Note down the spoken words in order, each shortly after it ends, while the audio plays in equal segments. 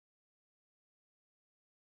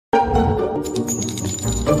Hey,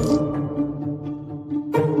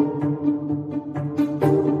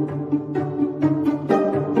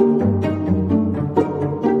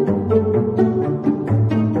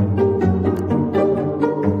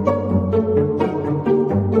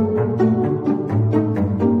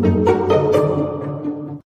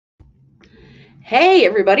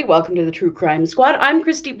 everybody, welcome to the True Crime Squad. I'm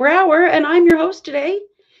Christy Brower, and I'm your host today.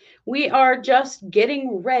 We are just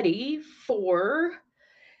getting ready for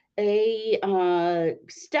a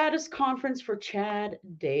status conference for Chad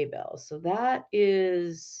Daybell. So that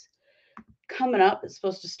is coming up. It's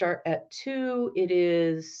supposed to start at 2. It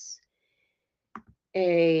is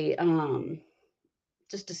a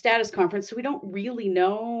just a status conference, so we don't really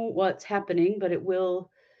know what's happening, but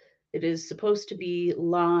it is supposed to be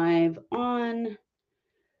live on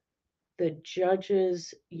the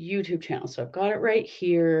judge's YouTube channel. So I've got it right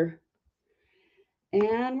here.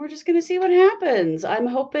 And we're just going to see what happens. I'm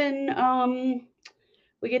hoping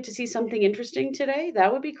we get to see something interesting today.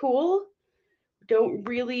 That would be cool. Don't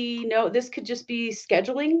really know. This could just be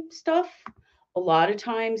scheduling stuff. A lot of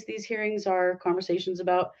times these hearings are conversations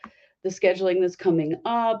about the scheduling that's coming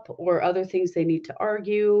up or other things they need to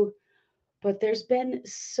argue. But there's been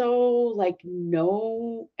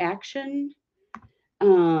no action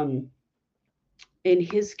in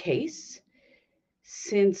his case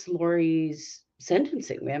since Lori's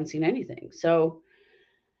sentencing. We haven't seen anything. So,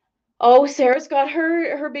 Sarah's got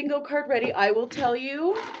her bingo card ready. I will tell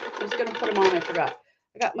you. I was going to put them on. I forgot.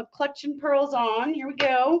 I got my clutch and pearls on. Here we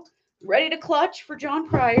go. Ready to clutch for John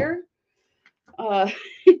Pryor.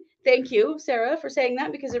 Thank you, Sarah, for saying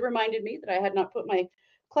that, because it reminded me that I had not put my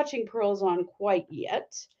clutching pearls on quite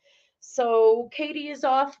yet. So Katie is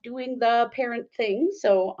off doing the parent thing.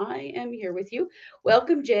 So I am here with you.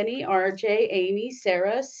 Welcome, Jenny, RJ, Amy,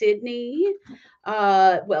 Sarah, Sydney.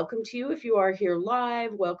 Welcome to you if you are here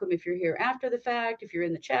live. Welcome if you're here after the fact. If you're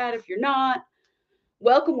in the chat, if you're not,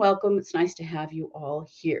 welcome, welcome. It's nice to have you all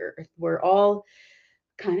here. We're all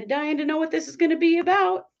kind of dying to know what this is going to be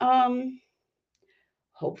about.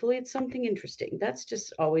 Hopefully it's something interesting. That's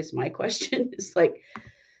just always my question. It's like,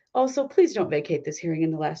 also, please don't vacate this hearing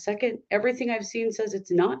in the last second. Everything I've seen says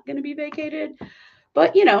it's not going to be vacated,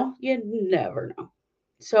 but you never know.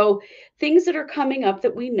 So things that are coming up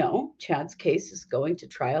that we know, Chad's case is going to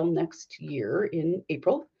trial next year in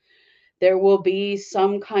April. There will be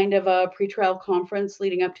some kind of a pretrial conference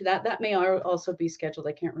leading up to that. That may also be scheduled.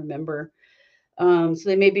 I can't remember. So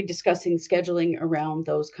they may be discussing scheduling around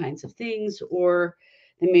those kinds of things, or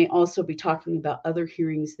they may also be talking about other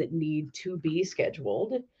hearings that need to be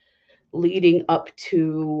scheduled leading up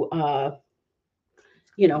to,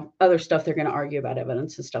 other stuff they're going to argue about,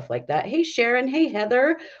 evidence and stuff like that. Hey, Sharon. Hey,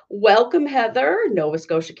 Heather. Welcome, Heather. Nova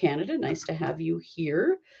Scotia, Canada. Nice to have you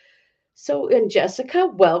here. So, and Jessica,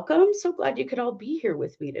 welcome. So glad you could all be here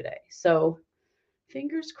with me today. So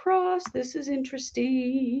fingers crossed. This is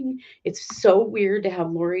interesting. It's so weird to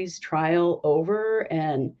have Lori's trial over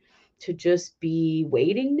and to just be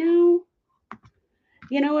waiting now.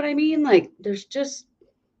 You know what I mean? Like, there's just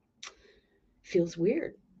feels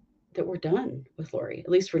weird that we're done with Lori, at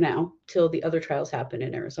least for now, till the other trials happen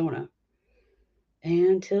in Arizona.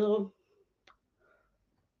 And till,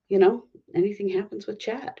 anything happens with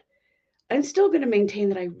Chad. I'm still going to maintain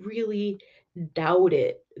that I really doubt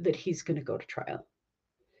it that he's going to go to trial.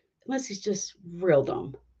 Unless he's just real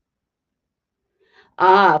dumb.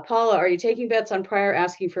 Paula, are you taking bets on Pryor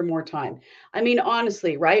asking for more time? I mean,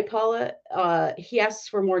 honestly, right, Paula? He asks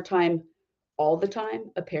for more time all the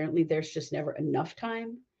time. Apparently, there's just never enough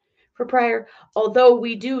time for Pryor. Although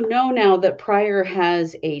we do know now that Pryor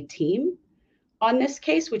has a team on this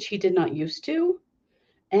case, which he did not used to.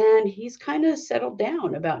 And he's kind of settled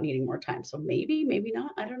down about needing more time. So maybe, maybe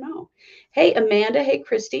not. I don't know. Hey, Amanda. Hey,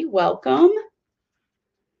 Christy. Welcome.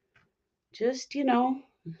 Just,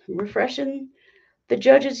 refreshing the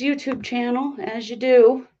judge's YouTube channel as you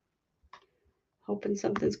do. Hoping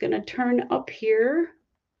something's going to turn up here.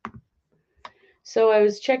 So I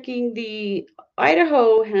was checking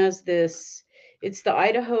Idaho has this, it's the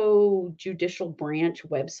Idaho Judicial Branch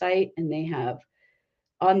website, and they have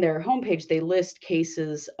on their homepage, they list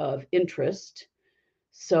cases of interest.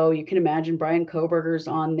 So you can imagine Brian Koberger's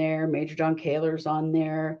on there, Major John Kaler's on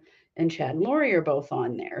there, and Chad and Lori are both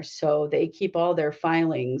on there. So they keep all their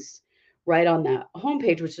filings right on that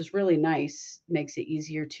homepage, which is really nice. Makes it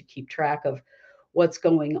easier to keep track of what's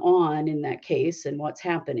going on in that case and what's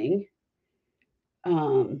happening.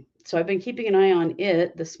 So I've been keeping an eye on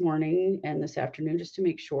it this morning and this afternoon just to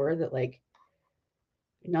make sure that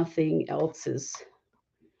nothing else is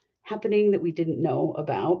happening that we didn't know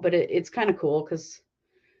about. But it's kind of cool because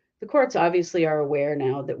the courts obviously are aware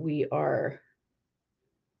now that we are,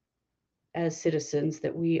 as citizens,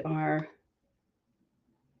 that we are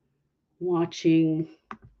watching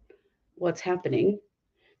what's happening.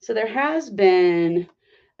 So there has been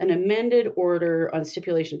an amended order on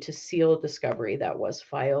stipulation to seal discovery that was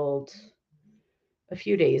filed a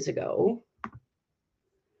few days ago.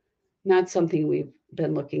 Not something we've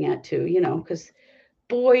been looking at too, because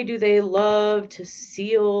boy, do they love to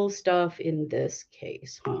seal stuff in this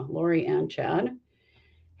case, huh? Lori and Chad.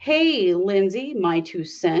 Hey, Lindsay, my 2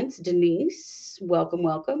 cents. Denise, welcome,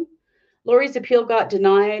 welcome. Lori's appeal got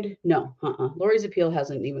denied. No, Lori's appeal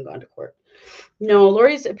hasn't even gone to court. No,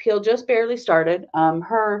 Lori's appeal just barely started.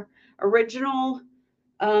 Her original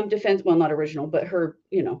defense, well, not original, but her,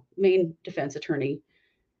 main defense attorney,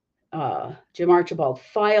 Jim Archibald,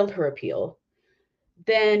 filed her appeal.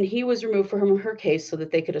 Then he was removed from her case so that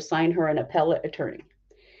they could assign her an appellate attorney.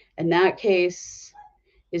 And that case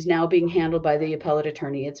is now being handled by the appellate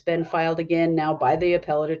attorney. It's been filed again now by the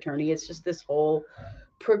appellate attorney. It's just this whole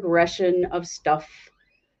progression of stuff,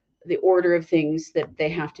 the order of things that they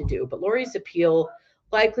have to do. But Lori's appeal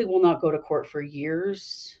likely will not go to court for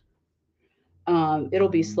years. It'll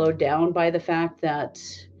be slowed down by the fact that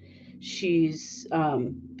she's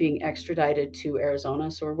being extradited to Arizona.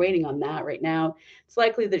 So we're waiting on that right now. It's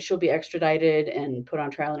likely that she'll be extradited and put on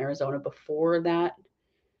trial in Arizona before that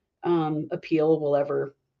appeal will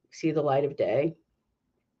ever see the light of day.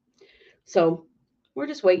 So we're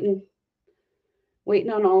just waiting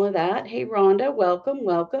on all of that. Hey, Rhonda, welcome,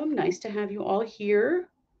 welcome. Nice to have you all here.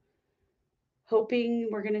 Hoping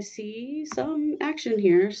we're going to see some action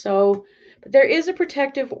here. So, but there is a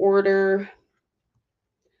protective order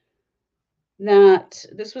that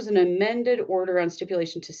this was an amended order on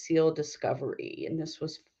stipulation to seal discovery, and this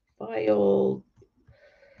was filed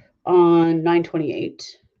on 9/28.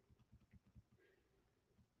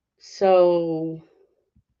 So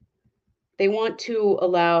they want to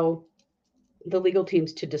allow the legal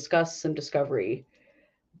teams to discuss some discovery,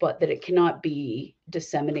 but that it cannot be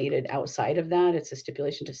disseminated outside of that. It's a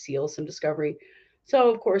stipulation to seal some discovery. So,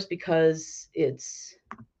 of course, because it's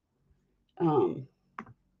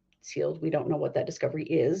sealed, we don't know what that discovery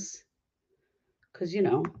is, because you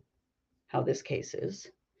know how this case is.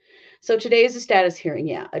 So today is a status hearing.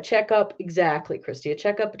 Yeah, a checkup. Exactly, Christy. A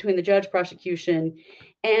checkup between the judge, prosecution,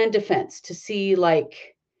 and defense to see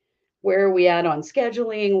where are we at on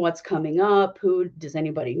scheduling, what's coming up, does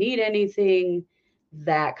anybody need anything,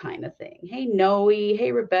 that kind of thing. Hey, Noe.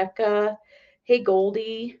 Hey, Rebecca. Hey,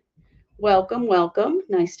 Goldie. Welcome, welcome.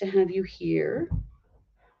 Nice to have you here.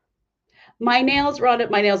 My nails, Rhonda,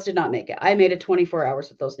 my nails did not make it. I made it 24 hours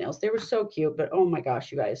with those nails. They were so cute, but oh my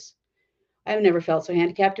gosh, you guys. I've never felt so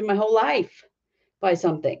handicapped in my whole life by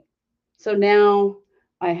something. So now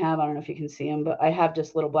I don't know if you can see them, but I have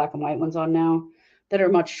just little black and white ones on now that are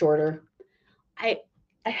much shorter. I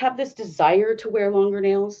have this desire to wear longer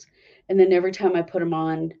nails, and then every time I put them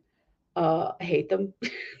on, I hate them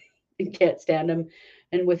and can't stand them.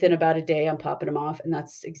 And within about a day, I'm popping them off, and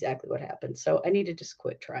that's exactly what happened. So I need to just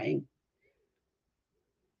quit trying.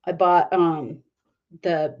 I bought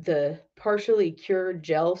the partially cured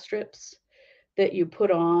gel strips that you put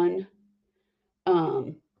on,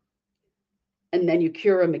 and then you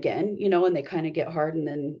cure them again, and they kind of get hard, and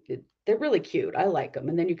then they're really cute. I like them,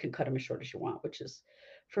 and then you can cut them as short as you want, which is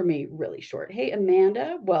for me really short. Hey,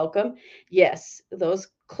 Amanda, welcome. Yes, those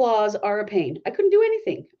claws are a pain. I couldn't do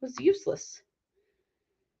anything. It was useless.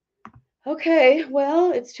 Okay,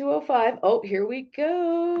 well, it's 2:05. Oh, here we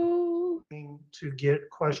go. To get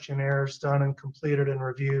questionnaires done and completed and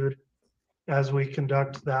reviewed as we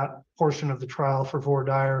conduct that portion of the trial for voir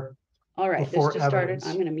dire. All right, this just started.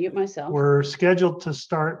 I'm going to mute myself. We're scheduled to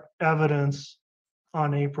start evidence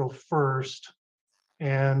on April 1st,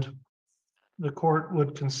 and the court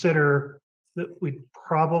would consider that we'd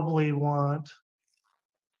probably want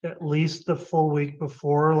at least the full week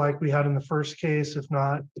before, like we had in the first case, if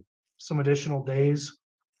not some additional days.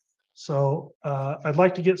 So I'd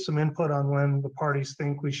like to get some input on when the parties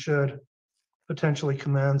think we should potentially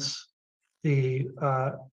commence the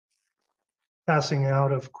passing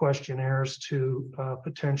out of questionnaires to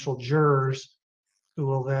potential jurors, who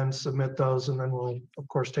will then submit those, and then we'll of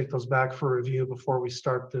course take those back for review before we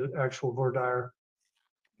start the actual voir dire.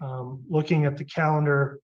 Looking at the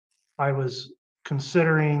calendar, I was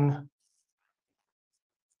considering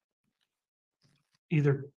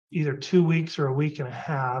either 2 weeks or a week and a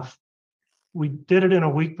half. We did it in a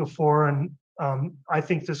week before, and I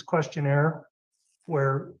think this questionnaire,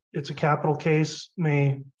 where it's a capital case,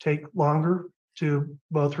 may take longer to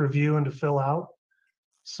both review and to fill out.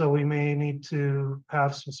 So we may need to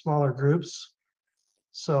have some smaller groups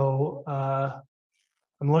So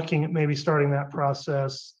I'm looking at maybe starting that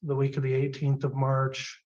process the week of the 18th of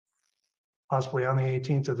March, possibly on the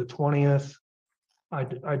 18th or the 20th.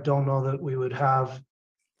 I don't know that we would have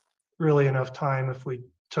really enough time if we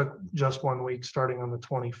took just 1 week starting on the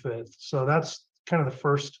 25th. So that's kind of the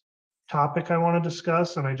first topic I want to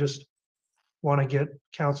discuss, and I just want to get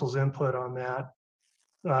council's input on that.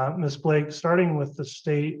 Ms. Blake, starting with the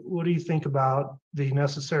state, what do you think about the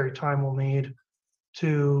necessary time we'll need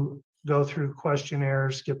to go through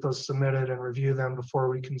questionnaires, get those submitted and review them before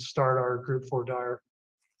we can start our group 4 dire?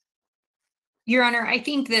 Your Honor, I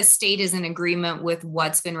think the state is in agreement with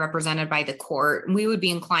what's been represented by the court. We would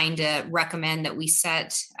be inclined to recommend that we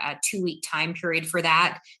set a 2-week time period for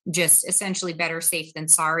that. Just essentially better safe than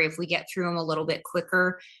sorry if we get through them a little bit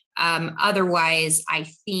quicker. Otherwise, I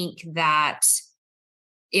think that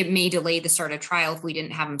it may delay the start of trial if we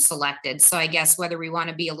didn't have them selected. So I guess whether we want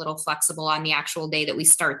to be a little flexible on the actual day that we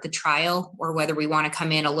start the trial, or whether we want to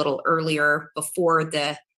come in a little earlier before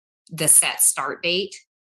the set start date,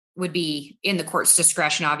 would be in the court's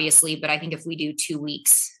discretion, obviously. But I think if we do 2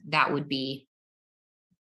 weeks, that would be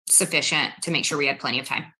sufficient to make sure we had plenty of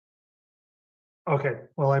time. Okay,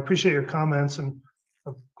 well, I appreciate your comments. And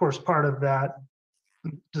of course, part of that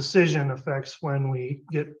decision affects when we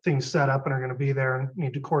get things set up and are going to be there, and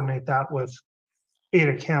need to coordinate that with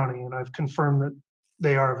Ada County. And I've confirmed that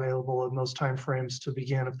they are available in those timeframes to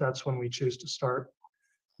begin if that's when we choose to start.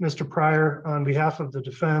 Mr. Pryor, on behalf of the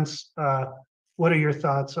defense, what are your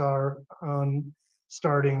thoughts on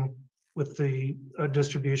starting with the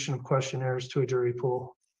distribution of questionnaires to a jury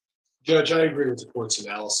pool? Judge, I agree with the court's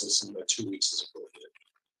analysis, and that 2 weeks is appropriate.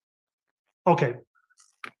 Okay.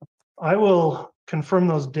 I will confirm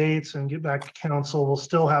those dates and get back to council. We'll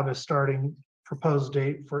still have a starting proposed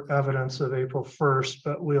date for evidence of April 1st,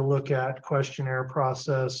 but we'll look at questionnaire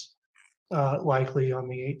process likely on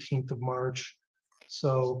the 18th of March.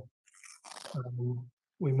 So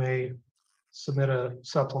we may submit a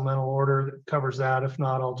supplemental order that covers that. If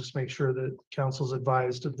not, I'll just make sure that council's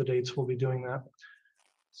advised of the dates we'll be doing that.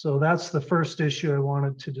 So that's the first issue I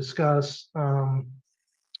wanted to discuss.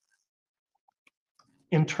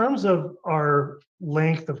 In terms of our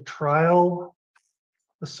length of trial,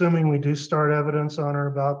 assuming we do start evidence on or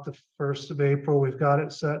about the 1st of April, we've got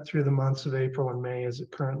it set through the months of April and May as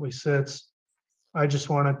it currently sits. I just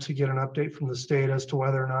wanted to get an update from the state as to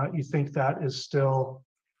whether or not you think that is still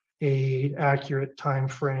an accurate time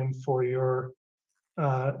frame for your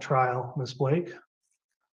trial, Ms. Blake.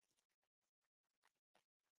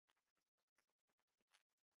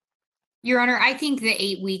 Your Honor, I think the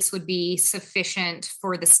 8 weeks would be sufficient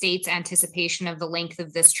for the state's anticipation of the length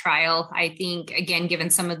of this trial. I think, again,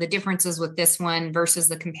 given some of the differences with this one versus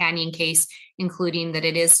the companion case, including that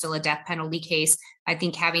it is still a death penalty case, I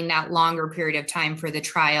think having that longer period of time for the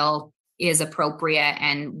trial is appropriate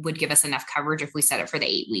and would give us enough coverage if we set it for the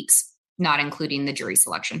 8 weeks, not including the jury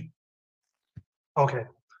selection. Okay.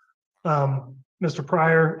 Mr.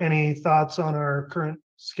 Pryor, any thoughts on our current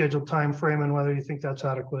scheduled time frame and whether you think that's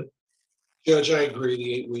adequate? Judge, I agree.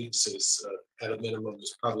 The 8 weeks is at a minimum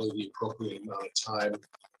is probably the appropriate amount of time.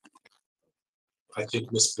 I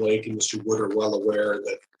think Ms. Blake and Mr. Wood are well aware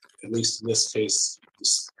that, at least in this case,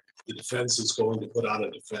 the defense is going to put on a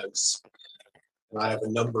defense. And I have a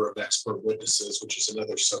number of expert witnesses, which is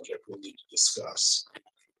another subject we'll need to discuss.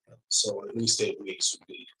 So at least 8 weeks would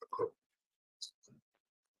be appropriate.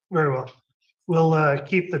 Very well. We'll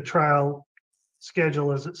keep the trial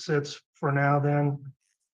schedule as it sits for now then.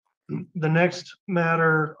 The next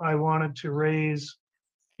matter I wanted to raise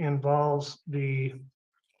involves the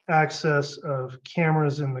access of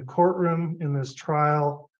cameras in the courtroom in this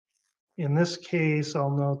trial. In this case, I'll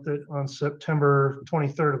note that on September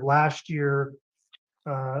 23rd of last year,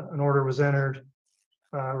 an order was entered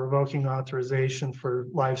revoking authorization for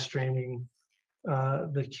live streaming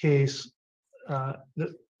the case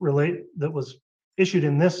that was issued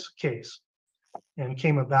in this case and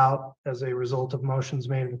came about as a result of motions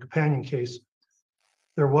made in the companion case.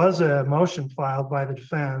 There was a motion filed by the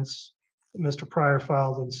defense that Mr. Pryor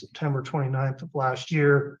filed on September 29th of last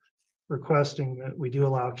year, requesting that we do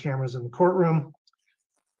allow cameras in the courtroom.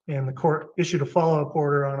 And the court issued a follow-up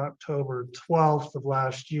order on October 12th of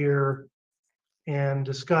last year and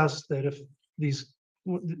discussed that if these,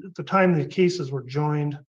 at the time the cases were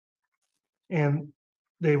joined and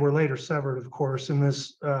they were later severed, of course, in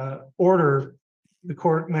this order, the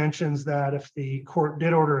court mentions that if the court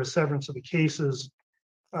did order a severance of the cases,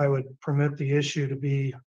 I would permit the issue to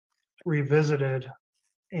be revisited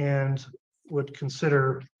and would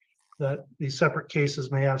consider that these separate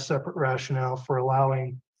cases may have separate rationale for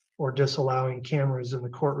allowing or disallowing cameras in the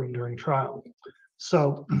courtroom during trial.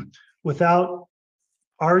 So without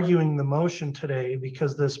arguing the motion today,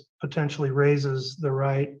 because this potentially raises the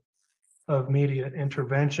right of media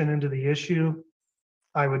intervention into the issue,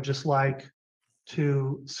 I would just like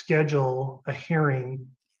to schedule a hearing,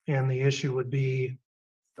 and the issue would be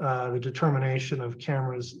the determination of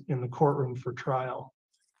cameras in the courtroom for trial.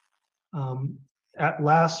 At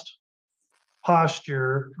last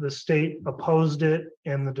posture, the state opposed it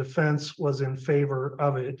and the defense was in favor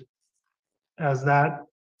of it. Has that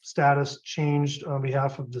status changed on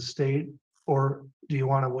behalf of the state, or do you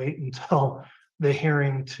want to wait until the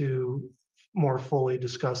hearing to more fully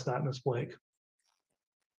discuss that, Ms. Blake?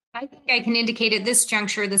 I think I can indicate at this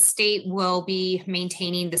juncture, the state will be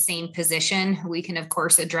maintaining the same position. We can, of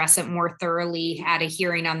course, address it more thoroughly at a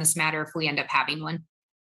hearing on this matter if we end up having one.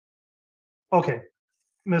 Okay.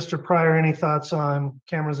 Mr. Pryor, any thoughts on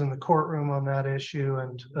cameras in the courtroom on that issue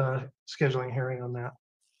and scheduling a hearing on that?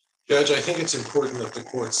 Judge, I think it's important that the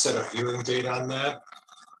court set a hearing date on that.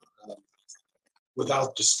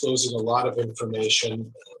 Without disclosing a lot of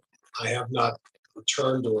information, I have not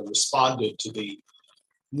returned or responded to the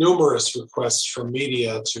numerous requests from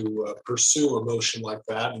media to pursue a motion like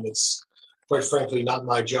that. And it's quite frankly not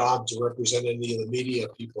my job to represent any of the media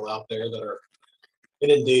people out there that are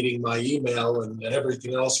inundating my email and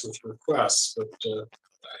everything else with requests. But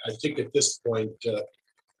I think at this point,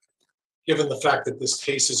 given the fact that this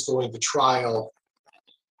case is going to trial,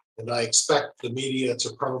 and I expect the media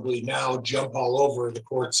to probably now jump all over the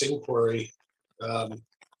court's inquiry,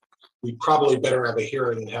 we probably better have a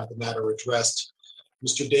hearing and have the matter addressed.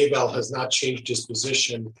 Mr. Daybell has not changed his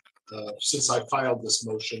position since I filed this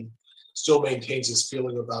motion, still maintains his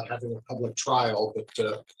feeling about having a public trial,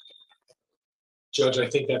 but Judge, I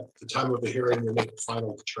think at the time of the hearing, we'll make a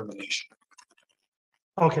final determination.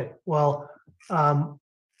 Okay, well,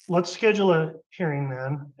 let's schedule a hearing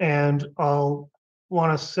then, and I'll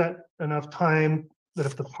want to set enough time that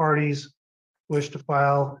if the parties wish to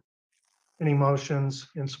file any motions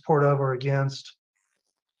in support of or against,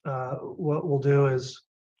 what we'll do is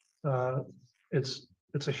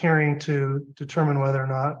it's a hearing to determine whether or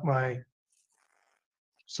not my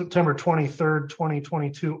September 23rd,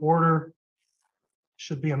 2022 order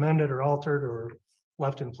should be amended or altered or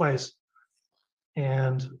left in place.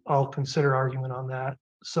 And I'll consider argument on that.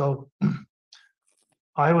 So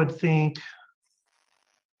I would think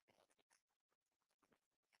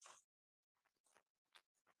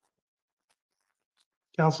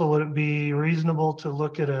council, would it be reasonable to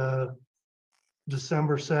look at a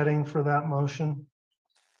December setting for that motion?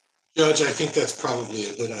 Judge, I think that's probably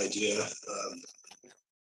a good idea.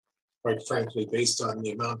 Quite frankly, based on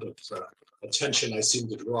the amount of attention I seem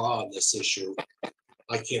to draw on this issue,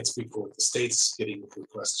 I can't speak for what the state's getting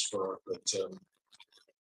requests for, but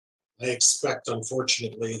I expect,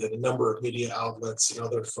 unfortunately, that a number of media outlets and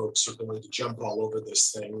other folks are going to jump all over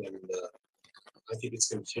this thing, and I think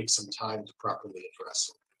it's going to take some time to properly address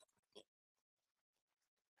it.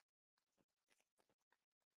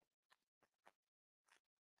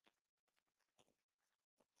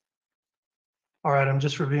 All right, I'm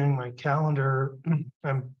just reviewing my calendar.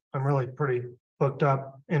 I'm really pretty booked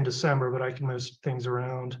up in December, but I can move some things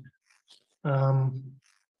around.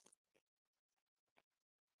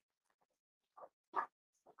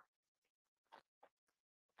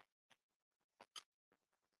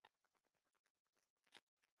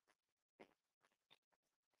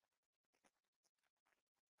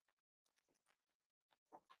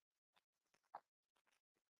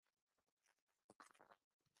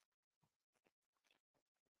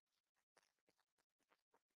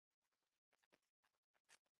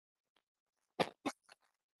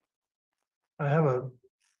 I have a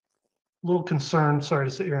little concern, sorry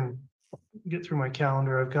to sit here and get through my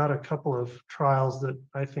calendar. I've got a couple of trials that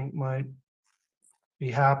I think might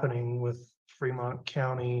be happening with Fremont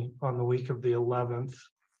County on the week of the 11th.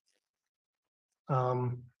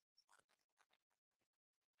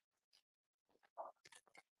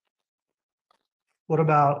 What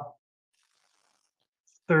about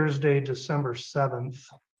Thursday, December 7th?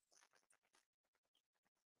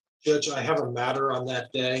 Judge, I have a matter on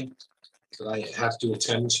that day that I have to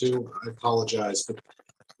attend to. I apologize, but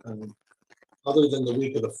other than the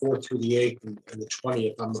week of the 4th through the 8th and the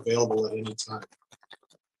 20th, I'm available at any time.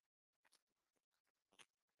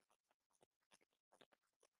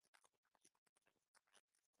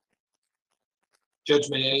 Judge,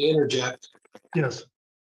 may I interject? Yes.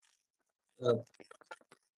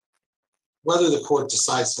 Whether the court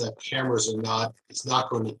decides to have cameras or not, it's not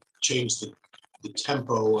going to change the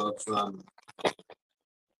tempo of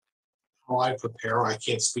how I prepare. I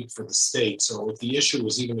can't speak for the state. So if the issue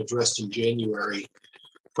was even addressed in January,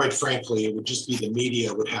 quite frankly, it would just be the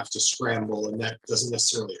media would have to scramble, and that doesn't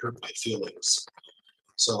necessarily hurt my feelings.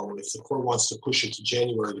 So if the court wants to push it to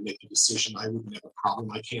January to make a decision, I wouldn't have a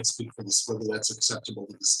problem. I can't speak for this, whether that's acceptable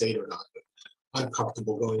to the state or not, but I'm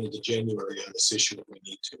comfortable going into January on this issue if we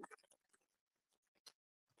need to.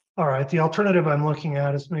 All right, the alternative I'm looking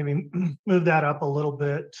at is maybe move that up a little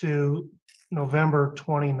bit to November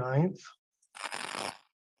 29th.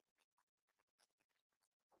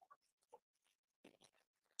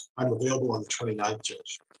 I'm available on the 29th,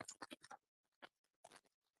 Judge.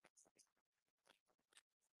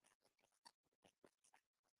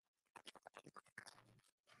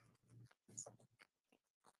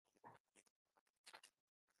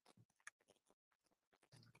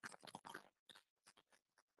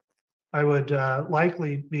 I would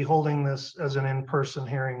likely be holding this as an in-person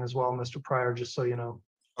hearing as well, Mr. Pryor, just so you know.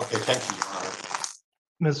 Okay, thank you, Your Honor.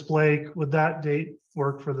 Ms. Blake, would that date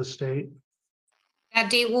work for the state? That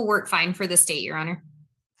date will work fine for the state, Your Honor.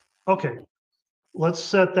 Okay, let's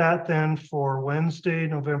set that then for Wednesday,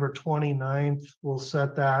 November 29th. We'll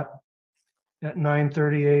set that at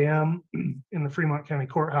 9:30 a.m. in the Fremont County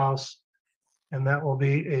Courthouse. And that will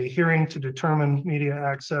be a hearing to determine media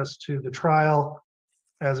access to the trial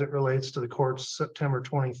as it relates to the court's September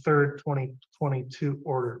 23rd, 2022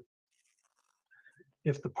 order.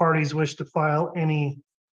 If the parties wish to file any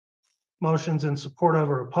motions in support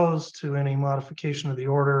of or opposed to any modification of the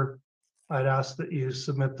order, I'd ask that you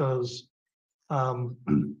submit those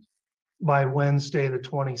by Wednesday, the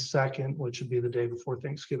 22nd, which would be the day before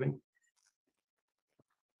Thanksgiving.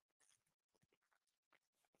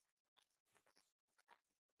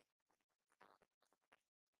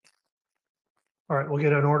 All right, we'll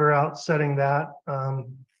get an order out setting that.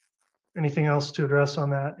 Anything else to address on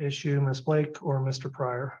that issue, Ms. Blake or Mr.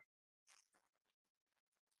 Pryor?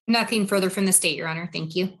 Nothing further from the state, Your Honor.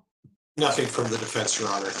 Thank you. Nothing from the defense, Your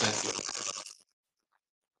Honor. Thank you.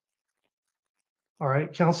 All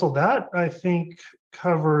right, counsel, that I think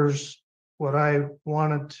covers what I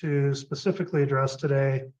wanted to specifically address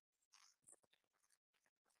today.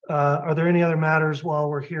 Are there any other matters while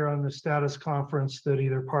we're here on the status conference that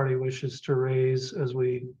either party wishes to raise as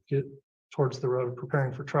we get towards the road of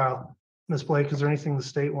preparing for trial? Ms. Blake, is there anything the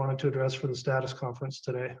state wanted to address for the status conference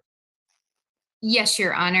today? Yes,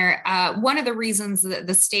 Your Honor. One of the reasons that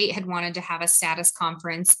the state had wanted to have a status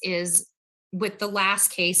conference is with the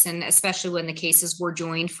last case, and especially when the cases were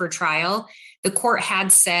joined for trial, the court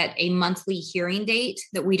had set a monthly hearing date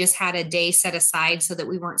that we just had a day set aside so that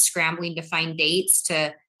we weren't scrambling to find dates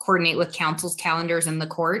to coordinate with counsel's calendars and the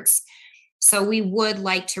courts. So we would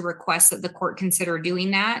like to request that the court consider doing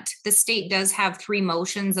that. The state does have 3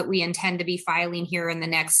 motions that we intend to be filing here in the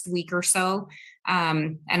next week or so.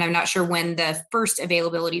 And I'm not sure when the first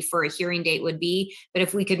availability for a hearing date would be, but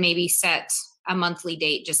if we could maybe set a monthly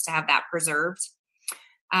date just to have that preserved.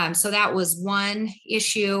 So that was one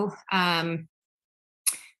issue.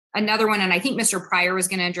 Another one, and I think Mr. Pryor was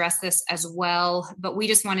going to address this as well, but we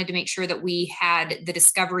just wanted to make sure that we had the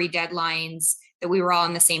discovery deadlines, that we were all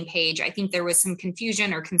on the same page. I think there was some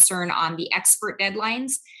confusion or concern on the expert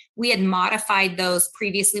deadlines. We had modified those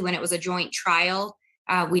previously when it was a joint trial.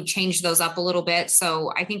 We changed those up a little bit.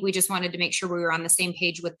 So I think we just wanted to make sure we were on the same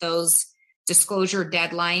page with those disclosure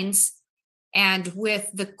deadlines. And with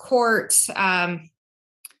the court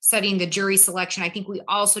setting the jury selection, I think we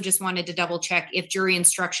also just wanted to double check if jury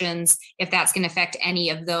instructions, if that's going to affect any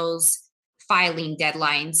of those filing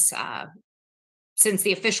deadlines. Since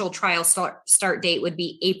the official trial start date would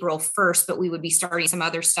be April 1st, but we would be starting some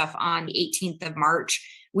other stuff on the 18th of March.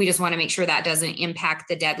 We just want to make sure that doesn't impact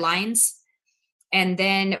the deadlines. And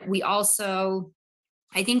then we also,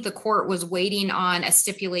 I think the court was waiting on a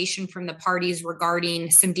stipulation from the parties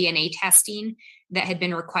regarding some DNA testing that had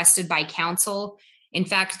been requested by counsel. In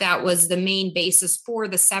fact, that was the main basis for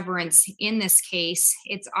the severance in this case.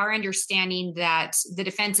 It's our understanding that the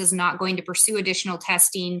defense is not going to pursue additional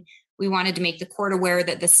testing. We wanted to make the court aware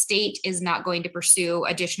that the state is not going to pursue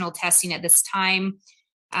additional testing at this time.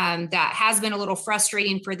 That has been a little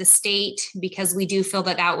frustrating for the state because we do feel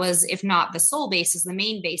that that was, if not the sole basis, the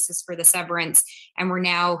main basis for the severance. And we're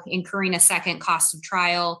now incurring a second cost of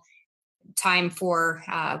trial, time for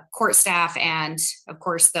court staff and of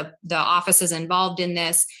course the offices involved in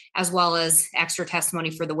this, as well as extra testimony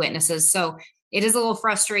for the witnesses. So it is a little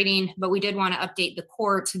frustrating, but we did want to update the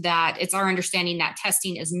court that it's our understanding that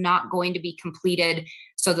testing is not going to be completed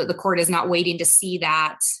so that the court is not waiting to see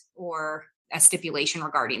that or a stipulation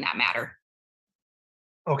regarding that matter.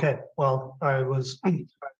 Okay, well, I was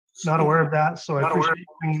not aware of that, so I appreciate you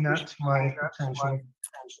bringing that to my attention.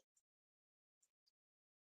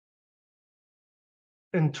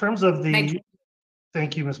 In terms of the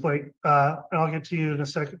Thank you, Ms. Blake. And I'll get to you in a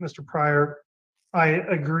second, Mr. Pryor. I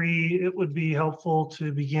agree. It would be helpful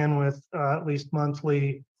to begin with at least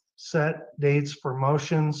monthly set dates for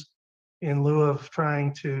motions. In lieu of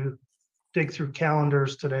trying to dig through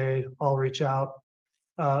calendars today, I'll reach out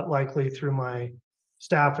likely through my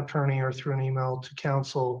staff attorney or through an email to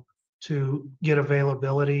council to get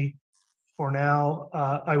availability. For now,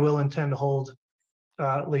 I will intend to hold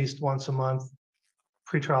at least once a month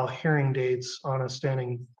pretrial hearing dates on a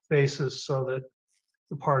standing basis so that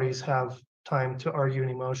the parties have time to argue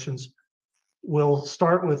any motions. We'll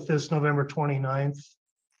start with this November 29th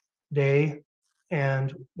day,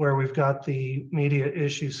 and where we've got the media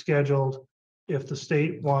issue scheduled. If the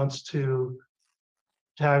state wants to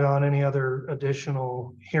tag on any other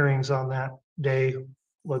additional hearings on that day,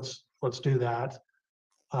 let's do that.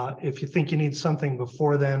 If you think you need something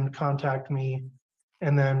before then, contact me,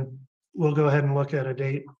 and then we'll go ahead and look at a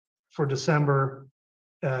date for December,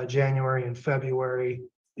 January, and February,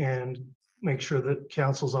 and make sure that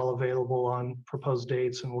council's all available on proposed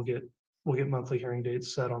dates, and we'll get monthly hearing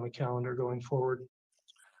dates set on the calendar going forward.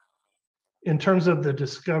 In terms of the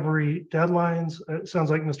discovery deadlines, it sounds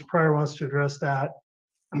like Mr. Pryor wants to address that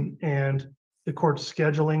and the court's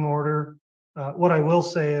scheduling order. What I will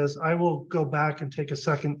say is I will go back and take a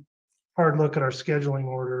second hard look at our scheduling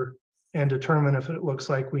order and determine if it looks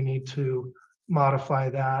like we need to modify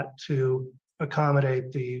that to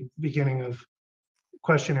accommodate the beginning of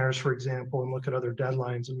questionnaires, for example, and look at other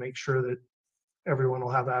deadlines and make sure that everyone will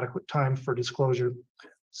have adequate time for disclosure.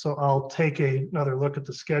 So I'll take another look at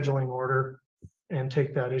the scheduling order and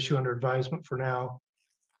take that issue under advisement for now.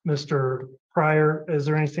 Mr. Pryor, is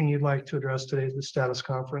there anything you'd like to address today at the status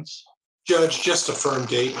conference? Judge, just a firm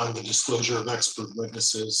date on the disclosure of expert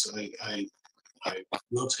witnesses. I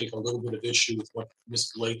will take a little bit of issue with what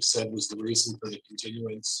Ms. Blake said was the reason for the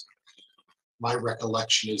continuance. My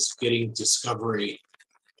recollection is getting discovery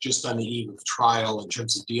just on the eve of trial in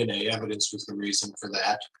terms of DNA evidence was the reason for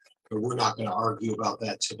that. But we're not going to argue about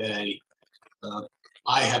that today.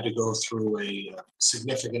 I had to go through a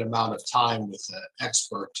significant amount of time with an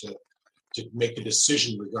expert to make a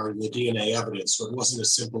decision regarding the DNA evidence. So it wasn't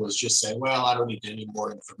as simple as just saying, well, I don't need any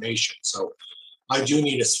more information. So I do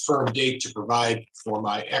need a firm date to provide for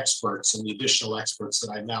my experts and the additional experts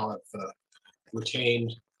that I now have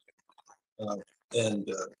retained.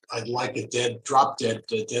 I'd like a drop-dead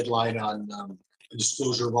deadline on the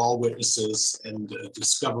disclosure of all witnesses and a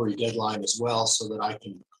discovery deadline as well, so that I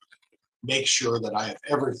can make sure that I have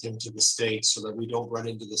everything to the state so that we don't run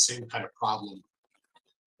into the same kind of problem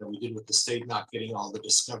that we did with the state not getting all the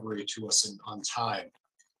discovery to us on time.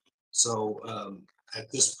 So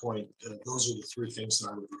at this point, those are the three things that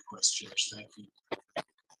I would request, Judge. Thank you.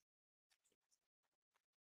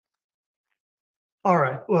 All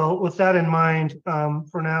right, well, with that in mind,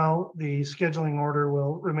 for now, the scheduling order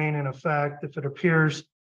will remain in effect. If it appears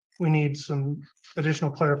we need some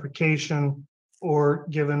additional clarification, or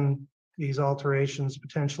given these alterations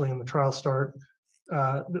potentially in the trial start,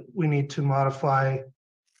 we need to modify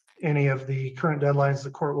any of the current deadlines,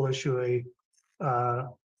 the court will issue a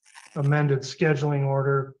amended scheduling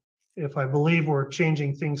order. If I believe we're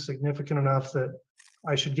changing things significant enough that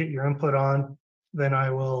I should get your input on, then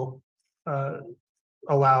I will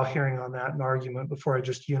allow hearing on that and argument before I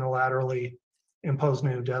just unilaterally impose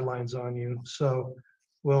new deadlines on you. So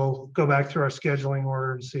we'll go back through our scheduling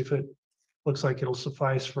order and see if it looks like it'll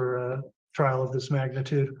suffice for a trial of this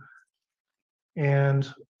magnitude.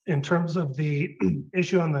 And in terms of the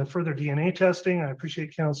issue on the further DNA testing, I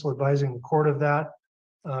appreciate counsel advising the court of that.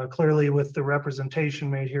 Clearly, with the representation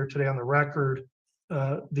made here today on the record,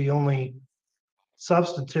 the only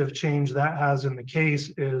substantive change that has in the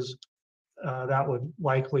case is that would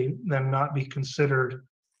likely then not be considered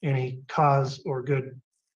any cause or good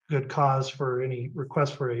cause for any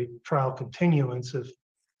request for a trial continuance if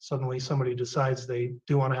suddenly somebody decides they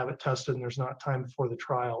do want to have it tested and there's not time before the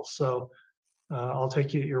trial. So I'll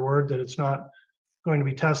take you at your word that it's not going to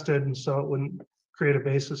be tested, and so it wouldn't create a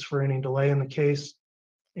basis for any delay in the case.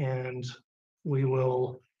 And we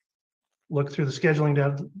will look through the scheduling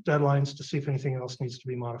deadlines to see if anything else needs to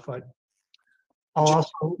be modified. I'll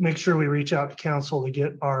also make sure we reach out to council to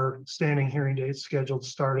get our standing hearing dates scheduled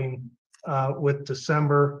starting with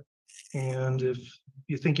December. And if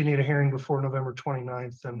you think you need a hearing before November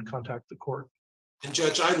 29th, then contact the court. And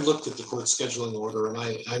Judge, I looked at the court scheduling order, and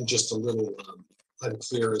I'm just a little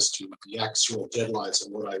unclear as to the actual deadlines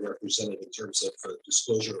and what I represented in terms of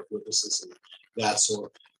disclosure of witnesses and that.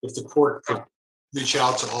 So if the court could reach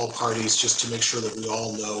out to all parties just to make sure that we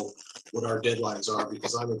all know what our deadlines are,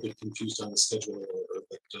 because I'm a bit confused on the scheduling order,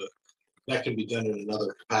 but that can be done in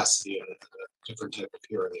another capacity different type of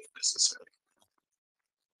hearing if necessary.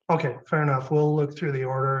 Okay, fair enough. We'll look through the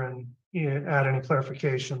order and add any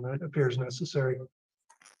clarification that appears necessary.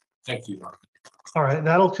 Thank you, Mark. All right,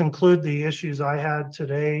 that'll conclude the issues I had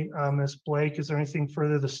today. Ms. Blake, is there anything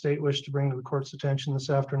further the state wish to bring to the court's attention this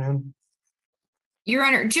afternoon? Your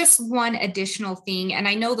Honor, just one additional thing, and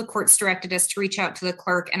I know the court's directed us to reach out to the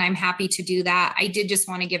clerk, and I'm happy to do that. I did just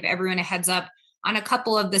want to give everyone a heads up on a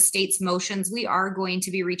couple of the state's motions. We are going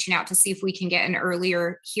to be reaching out to see if we can get an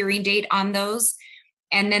earlier hearing date on those.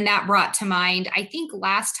 And then that brought to mind, I think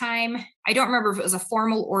last time, I don't remember if it was a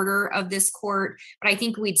formal order of this court, but I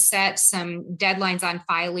think we'd set some deadlines on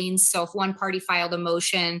filings. So if one party filed a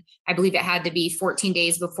motion, I believe it had to be 14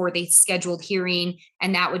 days before the scheduled hearing,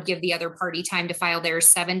 and that would give the other party time to file theirs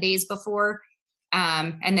 7 days before.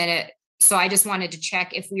 So I just wanted to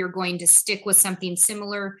check if we were going to stick with something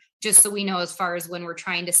similar, just so we know as far as when we're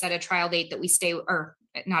trying to set a trial date that we stay, or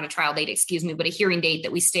not a trial date, excuse me, but a hearing date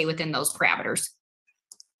that we stay within those parameters.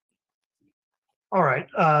 All right.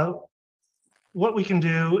 What we can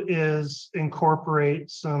do is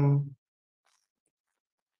incorporate some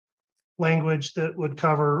language that would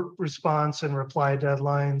cover response and reply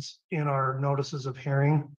deadlines in our notices of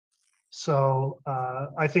hearing. So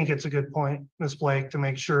I think it's a good point, Ms. Blake, to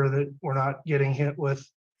make sure that we're not getting hit with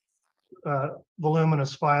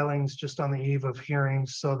voluminous filings just on the eve of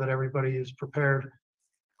hearings, so that everybody is prepared.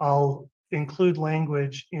 I'll include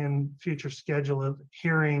language in future schedule of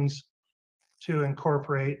hearings to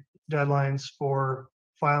incorporate deadlines for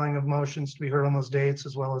filing of motions to be heard on those dates,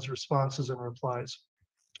 as well as responses and replies.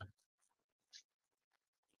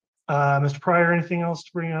 Mr. Pryor, anything else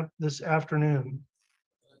to bring up this afternoon?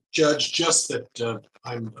 Judge, just that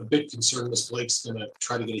I'm a bit concerned Ms. Blake's going to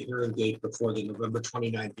try to get a hearing date before the November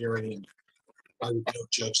 29th hearing. And I would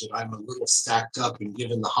note, Judge, that I'm a little stacked up, and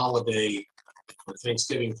given the holiday for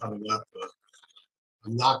Thanksgiving coming up,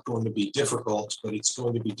 I'm not going to be difficult, but it's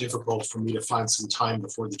going to be difficult for me to find some time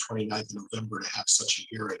before the 29th of November to have such a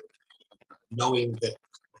hearing. Knowing that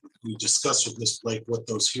we discussed with Ms. Blake what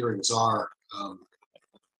those hearings are, I'm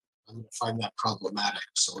going to find that problematic.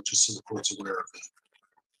 So just so the court's aware of it.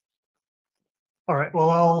 All right, well,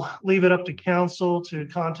 I'll leave it up to council to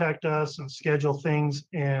contact us and schedule things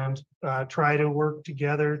and try to work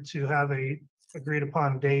together to have a agreed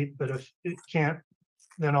upon date. But if it can't,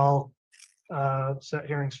 then I'll set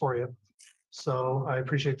hearings for you. So I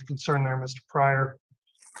appreciate the concern there, Mr. Pryor.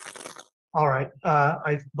 All right,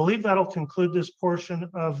 I believe that'll conclude this portion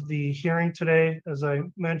of the hearing today. As I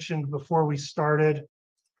mentioned before we started,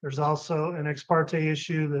 there's also an ex parte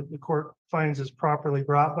issue that the court finds is properly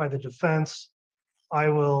brought by the defense. I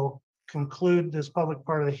will conclude this public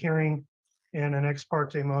part of the hearing, and an ex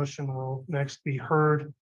parte motion will next be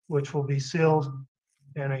heard, which will be sealed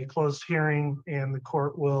in a closed hearing, and the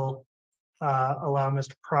court will allow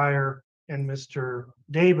Mr. Pryor and Mr.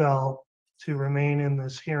 Daybell to remain in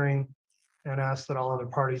this hearing and ask that all other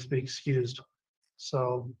parties be excused.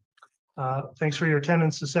 So thanks for your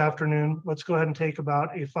attendance this afternoon. Let's go ahead and take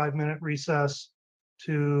about a 5-minute recess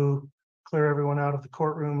to clear everyone out of the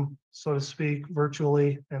courtroom, so to speak,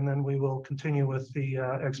 virtually, and then we will continue with the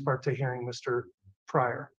ex parte hearing, Mr.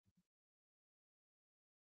 Pryor.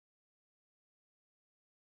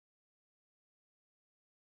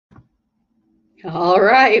 All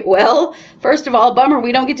right. Well, first of all, bummer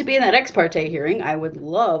we don't get to be in that ex parte hearing. I would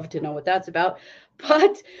love to know what that's about.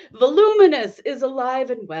 But Voluminous is alive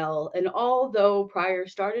and well, and although Pryor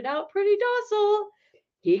started out pretty docile,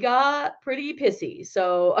 he got pretty pissy.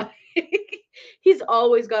 So he's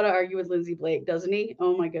always got to argue with Lindsay Blake, doesn't he?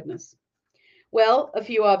 Oh my goodness. Well, a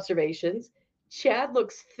few observations. Chad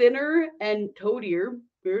looks thinner and toadier,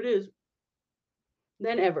 here it is,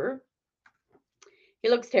 than ever. He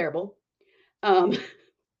looks terrible.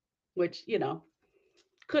 Which, you know,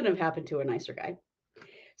 couldn't have happened to a nicer guy.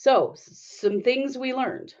 So, some things we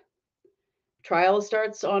learned. Trial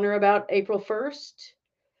starts on or about April 1st.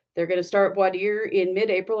 They're going to start voir dire in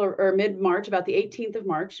mid-April or mid-March, about the 18th of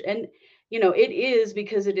March. And, you know, it is,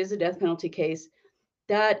 because it is a death penalty case,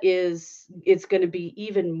 it's going to be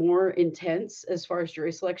even more intense as far as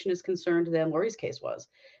jury selection is concerned than Lori's case was.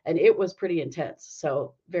 And it was pretty intense.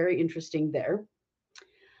 So, very interesting there.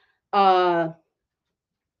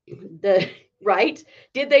 Right?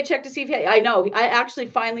 Did they check to see if he had, I know, I actually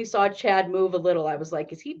finally saw Chad move a little. I was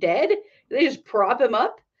like, is he dead? Did they just prop him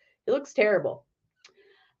up? It looks terrible.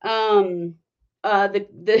 The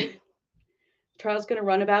trial's going to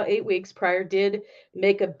run about 8 weeks. Pryor did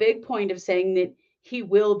make a big point of saying that he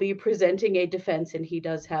will be presenting a defense, and he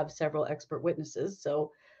does have several expert witnesses.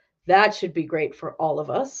 So that should be great for all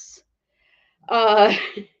of us.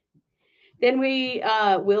 Then we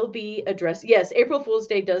will be addressing, yes, April Fool's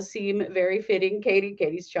Day does seem very fitting.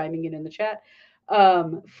 Katie's chiming in the chat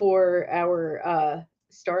for our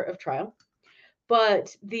start of trial.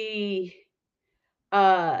 But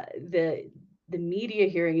uh the the media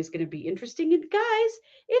hearing is going to be interesting. And guys,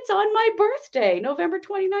 it's on my birthday. November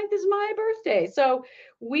 29th is my birthday. So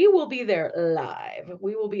we will be there live.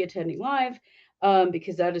 We will be attending live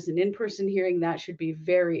because that is an in-person hearing. That should be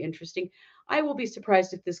very interesting. I will be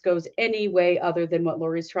surprised if this goes any way other than what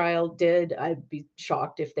Lori's trial did. I'd be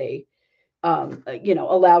shocked if they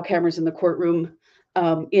allow cameras in the courtroom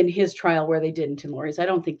in his trial where they didn't in Lori's. I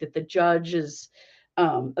don't think that the judge's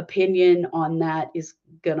opinion on that is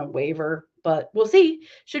going to waver, but we'll see.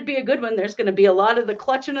 Should be a good one. There's going to be a lot of the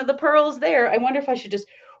clutching of the pearls there. I wonder if I should just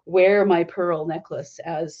wear my pearl necklace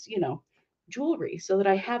as, jewelry so that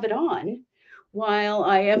I have it on while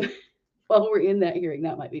while we're in that hearing.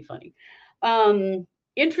 That might be funny.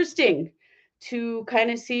 Interesting to kind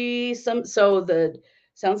of see sounds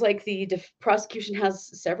like the prosecution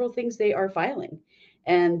has several things they are filing,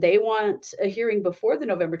 and they want a hearing before the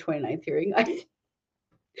November 29th hearing.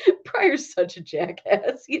 Pryor's such a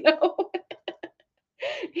jackass,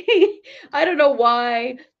 I don't know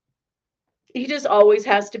why. He just always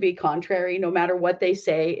has to be contrary. No matter what they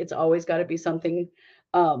say, it's always got to be something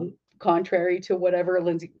contrary to whatever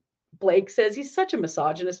Lindsay Blake says. He's such a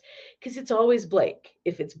misogynist because it's always Blake.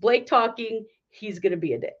 If it's Blake talking, he's going to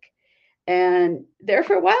be a dick. And there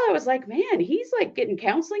for a while, I was like, man, he's like getting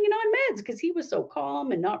counseling and on meds because he was so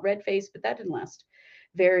calm and not red-faced, but that didn't last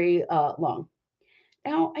very long.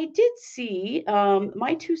 Now, I did see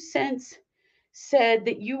my 2 cents said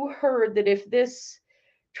that you heard that if this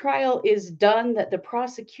trial is done, that the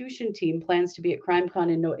prosecution team plans to be at CrimeCon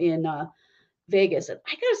in Vegas. And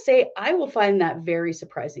I gotta say, I will find that very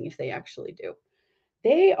surprising if they actually do.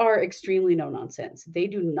 They are extremely no nonsense. They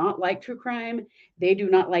do not like true crime. They do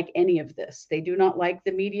not like any of this. They do not like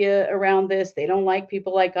the media around this. They don't like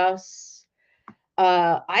people like us.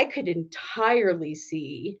 I could entirely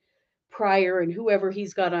see Pryor and whoever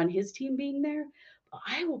he's got on his team being there.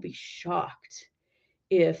 I will be shocked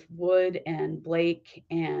if Wood and Blake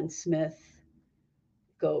and Smith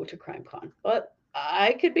go to CrimeCon, but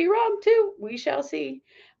I could be wrong too. We shall see.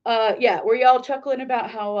 Yeah, were y'all chuckling about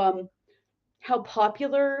how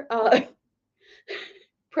popular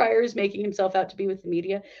Pryor is making himself out to be with the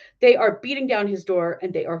media? They are beating down his door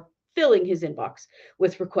and they are filling his inbox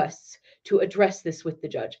with requests to address this with the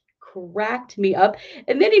judge. Cracked me up.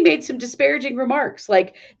 And then he made some disparaging remarks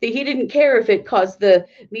like that he didn't care if it caused the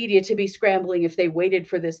media to be scrambling if they waited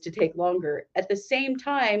for this to take longer. At the same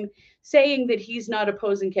time, saying that he's not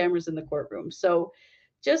opposing cameras in the courtroom. So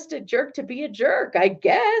just a jerk to be a jerk, I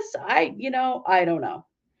guess. I don't know.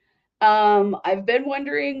 I've been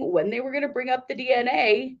wondering when they were going to bring up the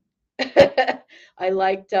DNA. I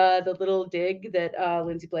liked the little dig that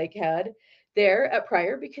Lindsay Blake had there at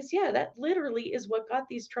Pryor because, yeah, that literally is what got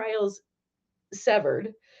these trials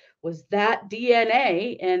severed was that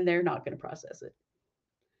DNA, and they're not going to process it.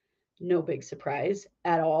 No big surprise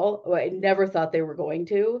at all. I never thought they were going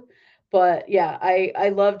to. But yeah, I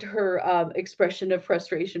loved her expression of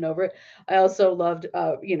frustration over it. I also loved,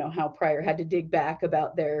 how Pryor had to dig back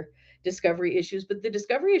about their discovery issues. But the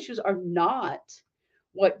discovery issues are not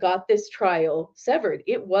what got this trial severed.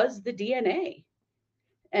 It was the DNA.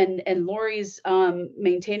 And Lori's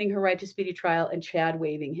maintaining her right to speedy trial and Chad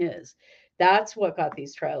waiving his. That's what got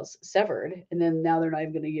these trials severed. And then now they're not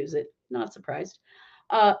even going to use it. Not surprised.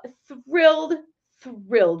 Thrilled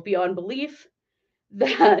beyond belief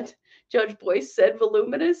that Judge Boyce said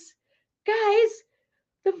voluminous. Guys,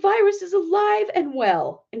 the virus is alive and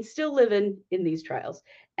well and still living in these trials.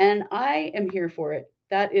 And I am here for it.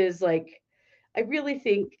 That is like, I really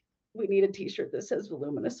think we need a t-shirt that says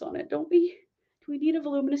voluminous on it, don't we? Do we need a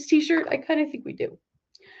voluminous t-shirt? I kind of think we do.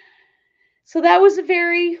 So that was a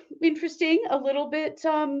very interesting, a little bit,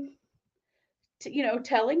 telling.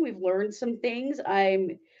 We've learned some things.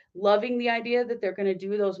 I'm loving the idea that they're going to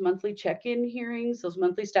do those monthly check-in hearings, those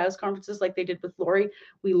monthly status conferences like they did with Lori.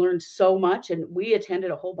 We learned so much, and we attended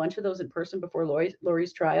a whole bunch of those in person before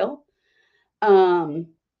Lori's trial. And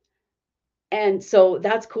so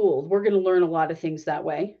that's cool. We're going to learn a lot of things that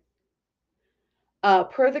way.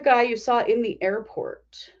 Per the guy you saw in the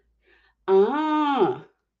airport. Oh,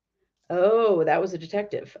 that was a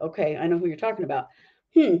detective. Okay, I know who you're talking about.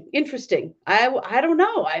 Interesting. I don't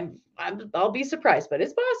know. I'll be surprised, but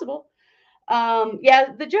it's possible.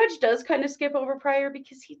 Yeah, the judge does kind of skip over Pryor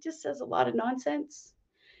because he just says a lot of nonsense.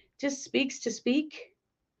 Just speaks to speak.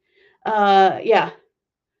 Yeah.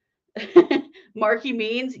 Marky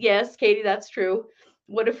means, yes, Katie, that's true.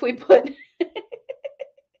 What if we put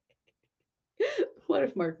What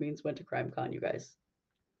if Mark Means went to CrimeCon, you guys?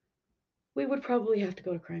 We would probably have to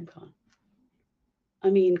go to CrimeCon. I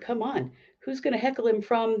mean, come on. Who's going to heckle him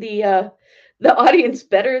from the audience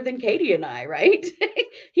better than Katie and I, right?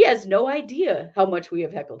 He has no idea how much we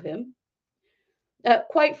have heckled him.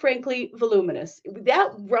 Quite frankly, voluminous.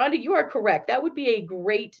 That, Rhonda, you are correct. That would be a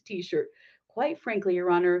great T-shirt. Quite frankly,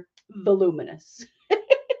 Your Honor, voluminous.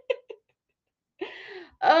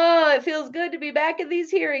 Oh, it feels good to be back in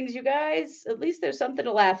these hearings, you guys. At least there's something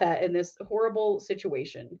to laugh at in this horrible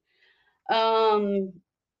situation.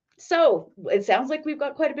 So it sounds like we've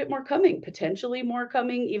got quite a bit more coming, potentially more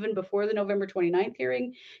coming even before the November 29th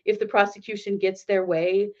hearing. If the prosecution gets their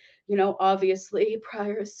way, you know, obviously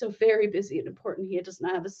Pryor is so very busy and important. He does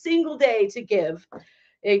not have a single day to give,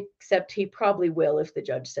 except he probably will if the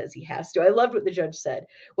judge says he has to. I loved what the judge said.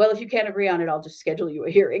 Well, if you can't agree on it, I'll just schedule you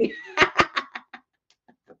a hearing.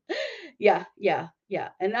 Yeah.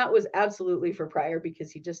 And that was absolutely for Pryor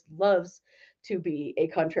because he just loves to be a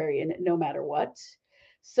contrarian no matter what.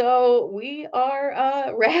 So we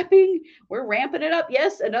are we're ramping it up.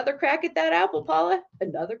 Yes, another crack at that apple, Paula.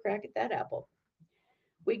 Another crack at that apple.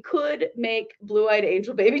 We could make blue-eyed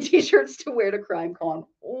angel baby t-shirts to wear to CrimeCon.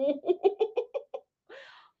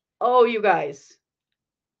 Oh, you guys.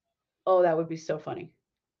 Oh, that would be so funny.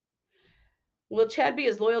 Will Chad be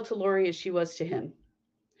as loyal to Lori as she was to him?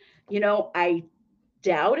 You know, I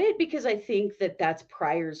doubt it because I think that that's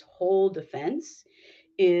Pryor's whole defense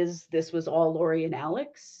is this was all Lori and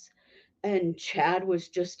Alex, and Chad was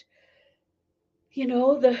just, you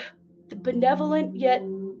know, the benevolent yet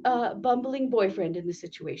bumbling boyfriend in the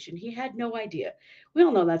situation. He had no idea. We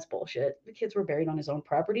all know that's bullshit. The kids were buried on his own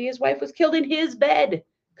property. His wife was killed in his bed.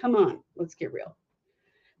 Come on, let's get real.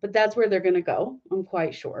 But that's where they're going to go, I'm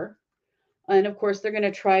quite sure. And of course, they're going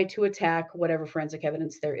to try to attack whatever forensic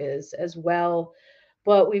evidence there is as well.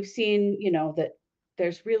 But we've seen, you know, that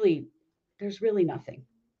there's really nothing.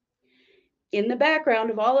 In the background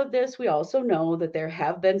of all of this, we also know that there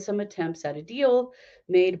have been some attempts at a deal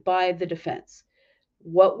made by the defense.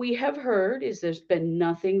 What we have heard is there's been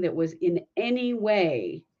nothing that was in any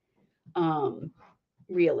way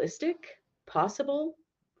realistic, possible.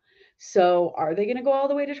 So are they going to go all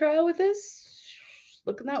the way to trial with this?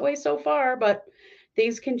 Looking that way so far, but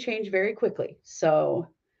things can change very quickly. So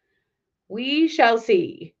we shall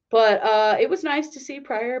see. But it was nice to see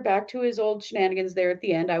Pryor back to his old shenanigans there at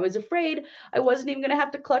the end. I was afraid I wasn't even going to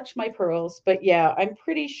have to clutch my pearls. But yeah, I'm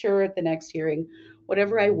pretty sure at the next hearing,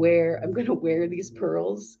 whatever I wear, I'm going to wear these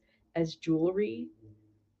pearls as jewelry,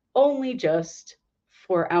 only just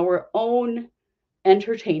for our own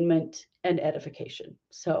entertainment and edification.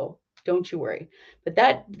 So don't you worry. But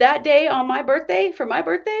that day on my birthday, for my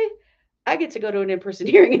birthday, I get to go to an in-person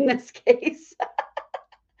hearing in this case.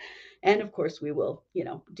 And of course, we will, you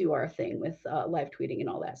know, do our thing with live tweeting and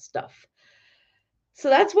all that stuff. So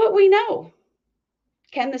that's what we know.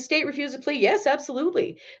 Can the state refuse a plea? Yes,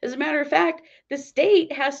 absolutely. As a matter of fact, the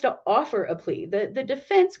state has to offer a plea. The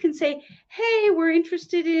defense can say, hey, we're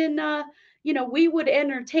interested in, you know, we would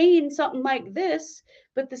entertain something like this,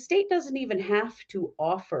 but the state doesn't even have to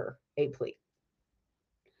offer a plea.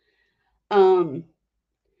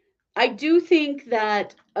 I do think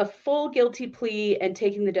that a full guilty plea and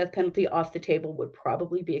taking the death penalty off the table would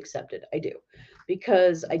probably be accepted. I do.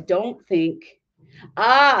 Because I don't think,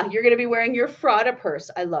 you're going to be wearing your Frada purse.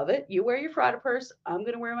 I love it. You wear your Frada purse. I'm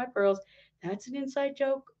going to wear my pearls. That's an inside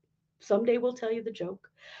joke. Someday we'll tell you the joke.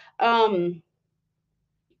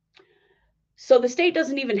 So the state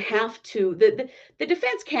doesn't even have to, the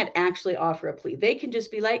defense can't actually offer a plea. They can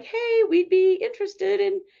just be like, hey, we'd be interested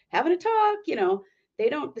in having a talk. You know,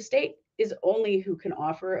 the state is only who can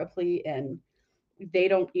offer a plea, and they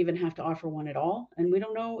don't even have to offer one at all. And we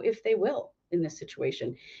don't know if they will in this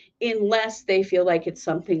situation, unless they feel like it's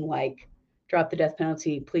something like drop the death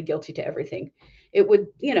penalty, plead guilty to everything. It would,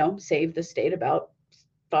 you know, save the state about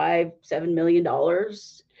 $5-7 million.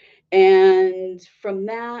 And from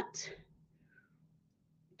that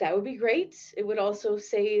would be great. It would also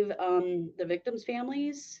save the victims'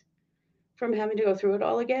 families from having to go through it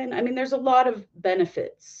all again. I mean, there's a lot of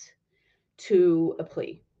benefits to a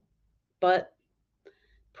plea, but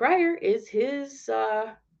Pryor is his,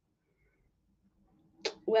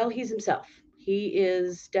 well, he's himself. He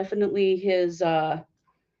is definitely his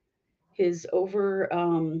over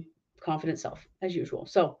confident self, as usual.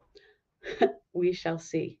 So we shall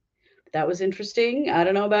see. That was interesting. I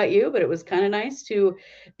don't know about you, but it was kind of nice to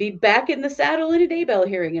be back in the saddle in a Daybell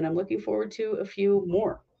hearing, and I'm looking forward to a few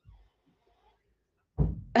more.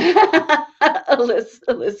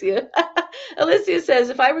 Alicia. Alicia says,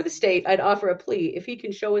 if I were the state, I'd offer a plea if he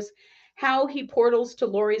can show us how he portals to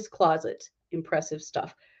Lori's closet. impressive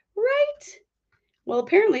stuff. Right? Well,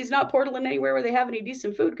 apparently he's not portaling anywhere where they have any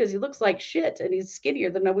decent food because he looks like shit and he's skinnier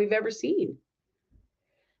than we've ever seen.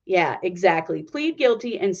 Yeah, exactly. Plead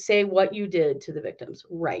guilty and say what you did to the victims.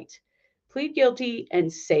 Right. Plead guilty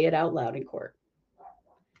and say it out loud in court.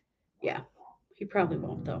 Yeah, he probably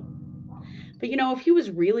won't, though. But if he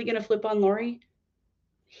was really going to flip on Lori,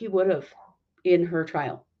 he would have in her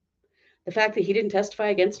trial. The fact that he didn't testify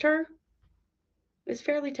against her is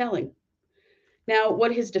fairly telling. Now,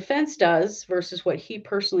 what his defense does versus what he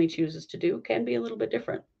personally chooses to do can be a little bit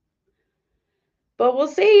different. But we'll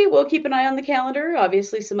see. We'll keep an eye on the calendar.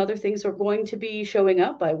 Obviously, some other things are going to be showing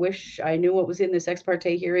up. I wish I knew what was in this ex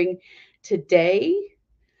parte hearing today.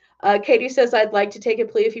 Katie says, I'd like to take a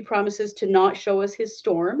plea if he promises to not show us his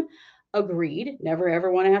storm. Agreed. Never,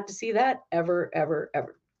 ever want to have to see that. Ever, ever,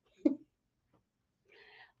 ever.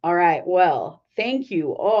 All right. Well, thank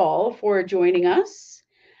you all for joining us.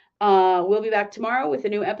 We'll be back tomorrow with a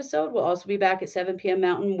new episode. We'll also be back at 7 p.m.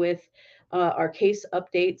 Mountain with our case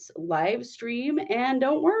updates live stream. And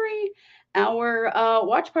don't worry, our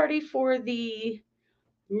watch party for the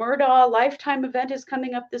Murdaugh Lifetime event is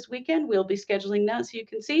coming up this weekend. We'll be scheduling that so you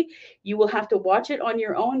can see. You will have to watch it on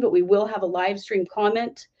your own, but we will have a live stream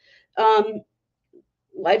commenting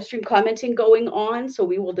going on. So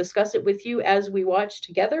we will discuss it with you as we watch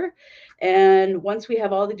together. And once we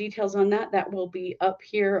have all the details on that, that will be up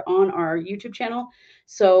here on our YouTube channel.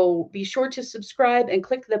 So be sure to subscribe and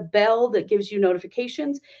click the bell that gives you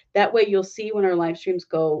notifications. That way you'll see when our live streams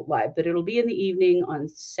go live, but it'll be in the evening on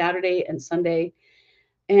Saturday and Sunday.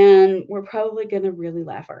 And we're probably going to really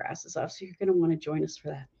laugh our asses off. So you're going to want to join us for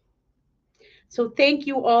that. So thank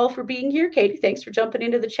you all for being here. Katie, thanks for jumping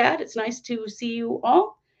into the chat. It's nice to see you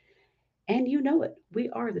all. And you know it. We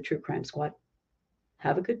are the True Crime Squad.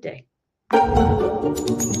 Have a good day.